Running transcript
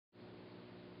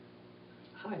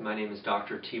Hi, my name is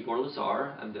Dr. Tibor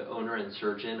Lazar. I'm the owner and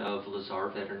surgeon of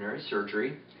Lazar Veterinary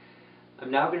Surgery.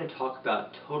 I'm now going to talk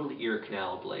about total ear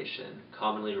canal ablation,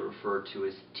 commonly referred to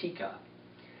as TECA.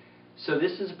 So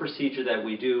this is a procedure that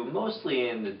we do mostly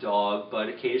in the dog, but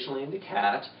occasionally in the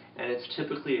cat, and it's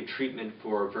typically a treatment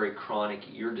for a very chronic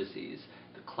ear disease.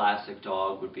 The classic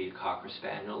dog would be a Cocker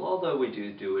Spaniel, although we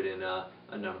do it in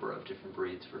a number of different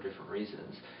breeds for different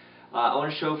reasons. I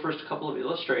want to show first a couple of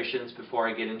illustrations before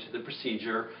I get into the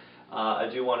procedure. I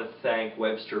do want to thank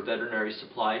Webster Veterinary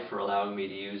Supply for allowing me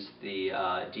to use the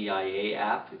DIA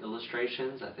app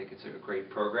illustrations. I think it's a great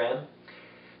program.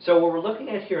 So what we're looking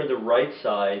at here on the right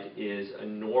side is a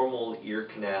normal ear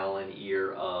canal and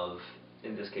ear of,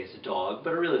 in this case, a dog,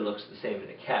 but it really looks the same in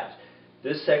a cat.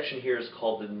 This section here is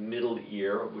called the middle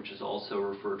ear, which is also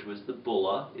referred to as the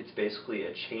bulla. It's basically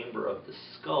a chamber of the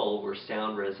skull where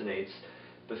sound resonates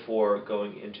before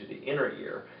going into the inner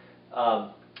ear.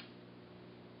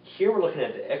 Here we're looking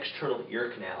at the external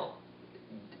ear canal.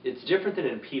 It's different than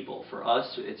in people. For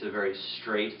us, it's a very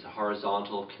straight, it's a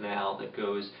horizontal canal that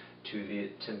goes to the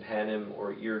tympanum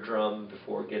or eardrum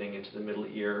before getting into the middle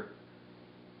ear.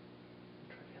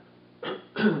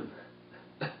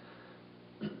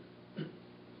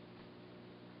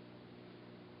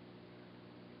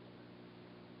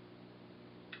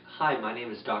 Hi, my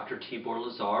name is Dr. Tibor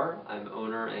Lazar. I'm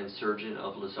owner and surgeon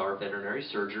of Lazar Veterinary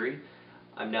Surgery.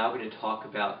 I'm now going to talk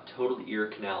about total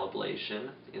ear canal ablation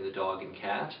in the dog and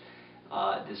cat.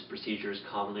 This procedure is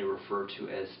commonly referred to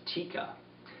as TECA.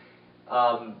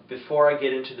 Before I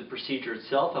get into the procedure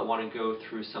itself, I want to go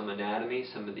through some anatomy,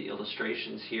 some of the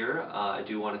illustrations here. I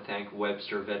do want to thank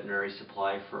Webster Veterinary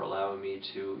Supply for allowing me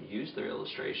to use their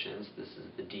illustrations. This is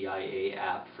the DIA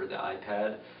app for the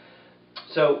iPad.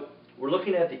 So we're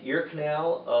looking at the ear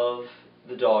canal of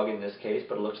the dog in this case,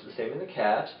 but it looks the same in the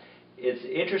cat. It's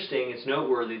interesting, it's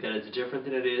noteworthy that it's different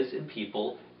than it is in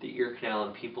people. The ear canal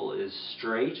in people is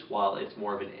straight, while it's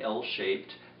more of an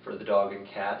L-shaped for the dog and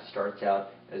cat. Starts out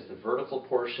as the vertical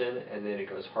portion, and then it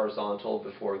goes horizontal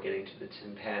before getting to the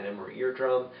tympanum or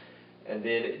eardrum, and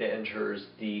then it enters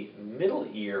the middle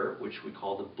ear, which we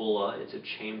call the bulla. It's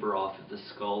a chamber off of the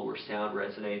skull where sound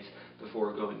resonates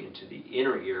before going into the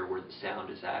inner ear, where the sound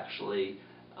is actually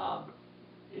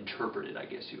interpreted, I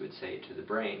guess you would say, to the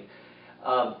brain.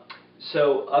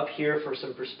 So up here for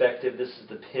some perspective, this is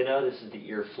the pinna, this is the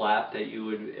ear flap that you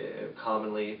would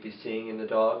commonly be seeing in the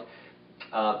dog.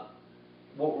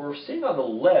 What we're seeing on the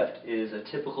left is a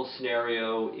typical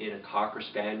scenario in a Cocker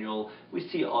Spaniel. We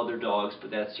see other dogs,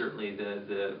 but that's certainly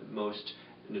the most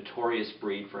notorious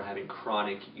breed for having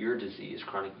chronic ear disease,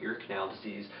 chronic ear canal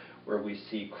disease, where we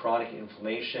see chronic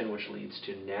inflammation, which leads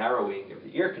to narrowing of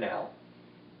the ear canal.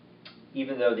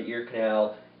 Even though the ear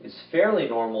canal is fairly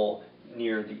normal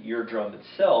near the eardrum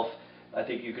itself, I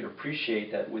think you can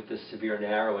appreciate that with this severe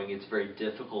narrowing, it's very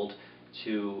difficult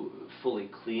to fully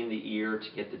clean the ear,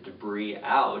 to get the debris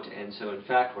out. And so in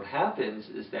fact what happens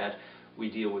is that we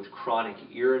deal with chronic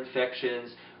ear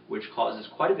infections, which causes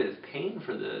quite a bit of pain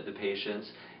for the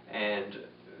patients, and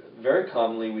very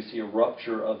commonly we see a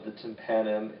rupture of the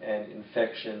tympanum and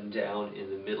infection down in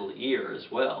the middle ear as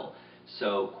well.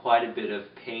 So quite a bit of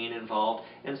pain involved,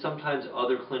 and sometimes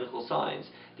other clinical signs.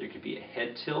 There could be a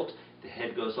head tilt, the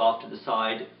head goes off to the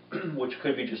side, which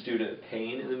could be just due to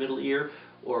pain in the middle ear,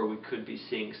 or we could be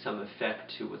seeing some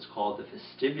effect to what's called the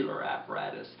vestibular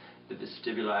apparatus. The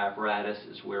vestibular apparatus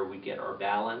is where we get our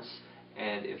balance,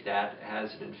 and if that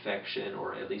has an infection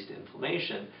or at least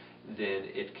inflammation, then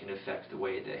it can affect the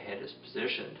way the head is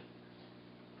positioned.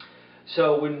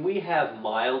 So when we have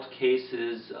mild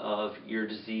cases of ear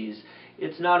disease,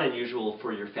 it's not unusual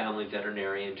for your family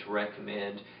veterinarian to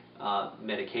recommend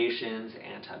medications,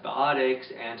 antibiotics,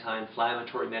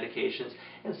 anti-inflammatory medications,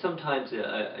 and sometimes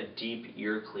a deep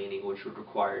ear cleaning, which would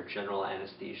require general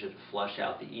anesthesia to flush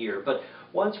out the ear. But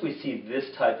once we see this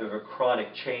type of a chronic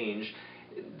change,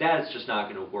 that's just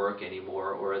not going to work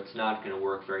anymore, or it's not going to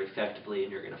work very effectively,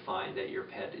 and you're going to find that your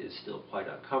pet is still quite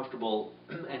uncomfortable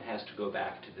and has to go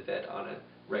back to the vet on a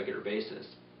regular basis.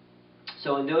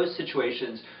 So in those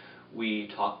situations,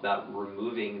 we talk about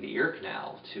removing the ear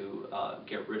canal to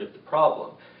get rid of the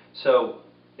problem. So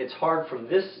it's hard from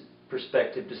this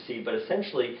perspective to see, but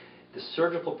essentially the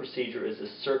surgical procedure is a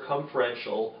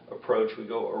circumferential approach. We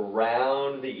go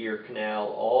around the ear canal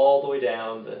all the way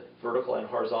down the vertical and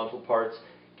horizontal parts,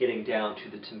 getting down to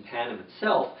the tympanum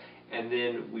itself, and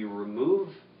then we remove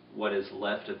what is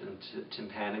left of the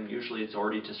tympanum. Usually it's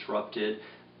already disrupted,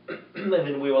 and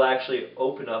then we will actually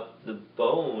open up the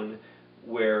bone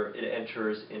where it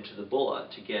enters into the bulla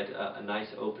to get a nice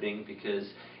opening, because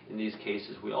in these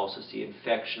cases we also see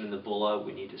infection in the bulla.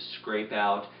 We need to scrape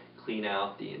out, clean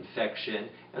out the infection,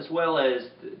 as well as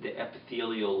the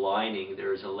epithelial lining.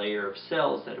 There's a layer of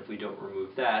cells that if we don't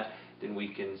remove that, then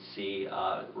we can see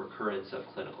recurrence of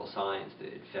clinical signs.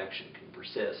 The infection can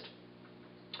persist.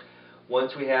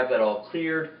 Once we have that all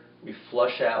cleared, we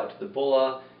flush out the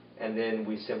bulla, and then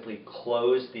we simply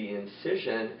close the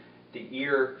incision. The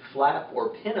ear flap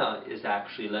or pinna is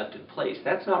actually left in place.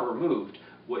 That's not removed.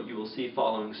 What you will see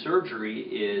following surgery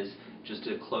is just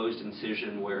a closed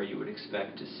incision where you would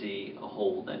expect to see a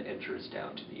hole that enters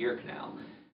down to the ear canal.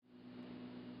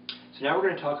 So now we're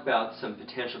going to talk about some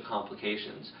potential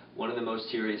complications. One of the most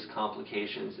serious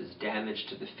complications is damage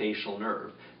to the facial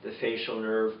nerve. The facial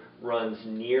nerve runs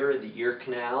near the ear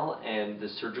canal, and the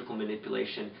surgical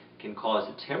manipulation can cause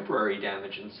a temporary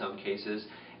damage in some cases,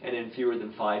 and in fewer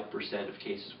than 5% of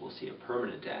cases we'll see a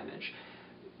permanent damage.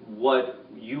 What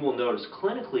you will notice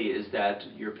clinically is that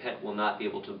your pet will not be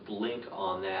able to blink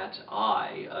on that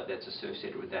eye that's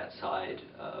associated with that side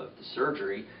of the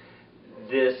surgery.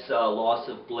 This loss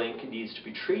of blink needs to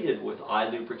be treated with eye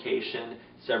lubrication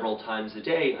several times a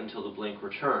day until the blink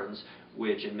returns,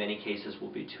 which in many cases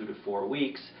will be 2 to 4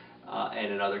 weeks,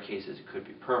 and in other cases it could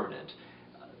be permanent.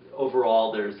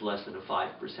 Overall, there's less than a 5%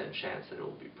 chance that it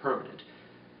will be permanent.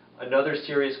 Another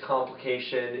serious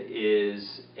complication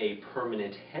is a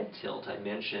permanent head tilt. I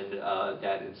mentioned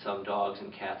that in some dogs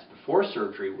and cats before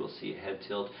surgery we'll see a head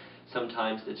tilt.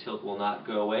 Sometimes the tilt will not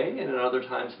go away, and in other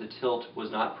times the tilt was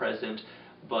not present,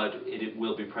 but it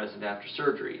will be present after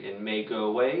surgery. It may go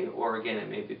away, or again it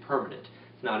may be permanent.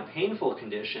 It's not a painful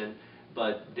condition,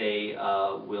 but they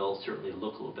will certainly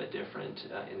look a little bit different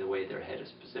in the way their head is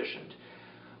positioned.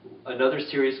 Another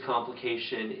serious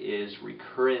complication is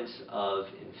recurrence of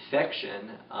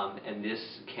infection, and this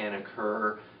can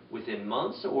occur within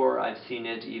months, or I've seen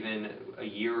it even a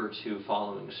year or two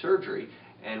following surgery.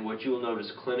 And what you will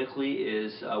notice clinically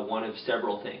is one of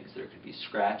several things. There could be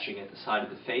scratching at the side of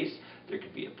the face, there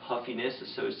could be a puffiness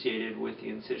associated with the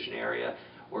incision area,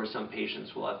 or some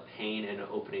patients will have pain in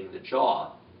opening the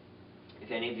jaw.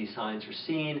 If any of these signs are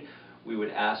seen, we would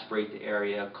aspirate the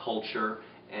area, culture,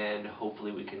 and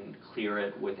hopefully we can clear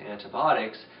it with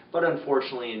antibiotics, but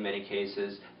unfortunately in many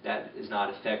cases that is not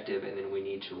effective, and then we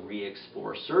need to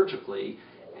re-explore surgically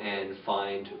and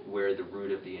find where the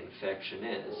root of the infection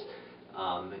is.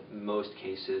 Most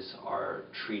cases are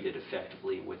treated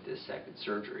effectively with this second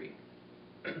surgery.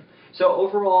 So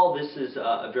overall, this is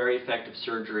a very effective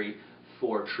surgery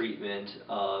for treatment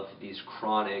of these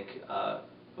chronic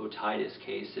otitis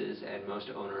cases, and most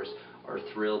owners are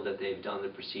thrilled that they've done the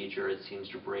procedure. It seems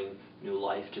to bring new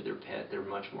life to their pet. They're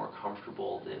much more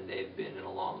comfortable than they've been in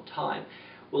a long time.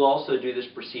 We'll also do this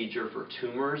procedure for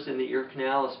tumors in the ear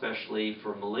canal, especially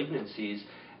for malignancies.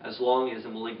 As long as the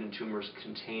malignant tumor is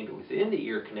contained within the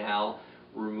ear canal,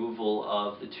 removal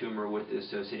of the tumor with the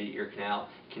associated ear canal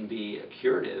can be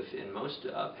curative in most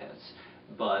pets.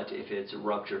 But if it's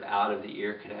ruptured out of the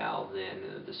ear canal,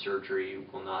 then the surgery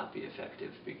will not be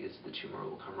effective because the tumor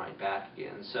will come right back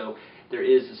again. So there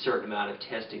is a certain amount of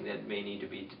testing that may need to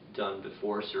be done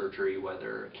before surgery,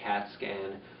 whether a CAT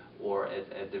scan or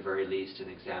at the very least an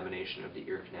examination of the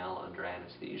ear canal under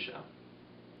anesthesia.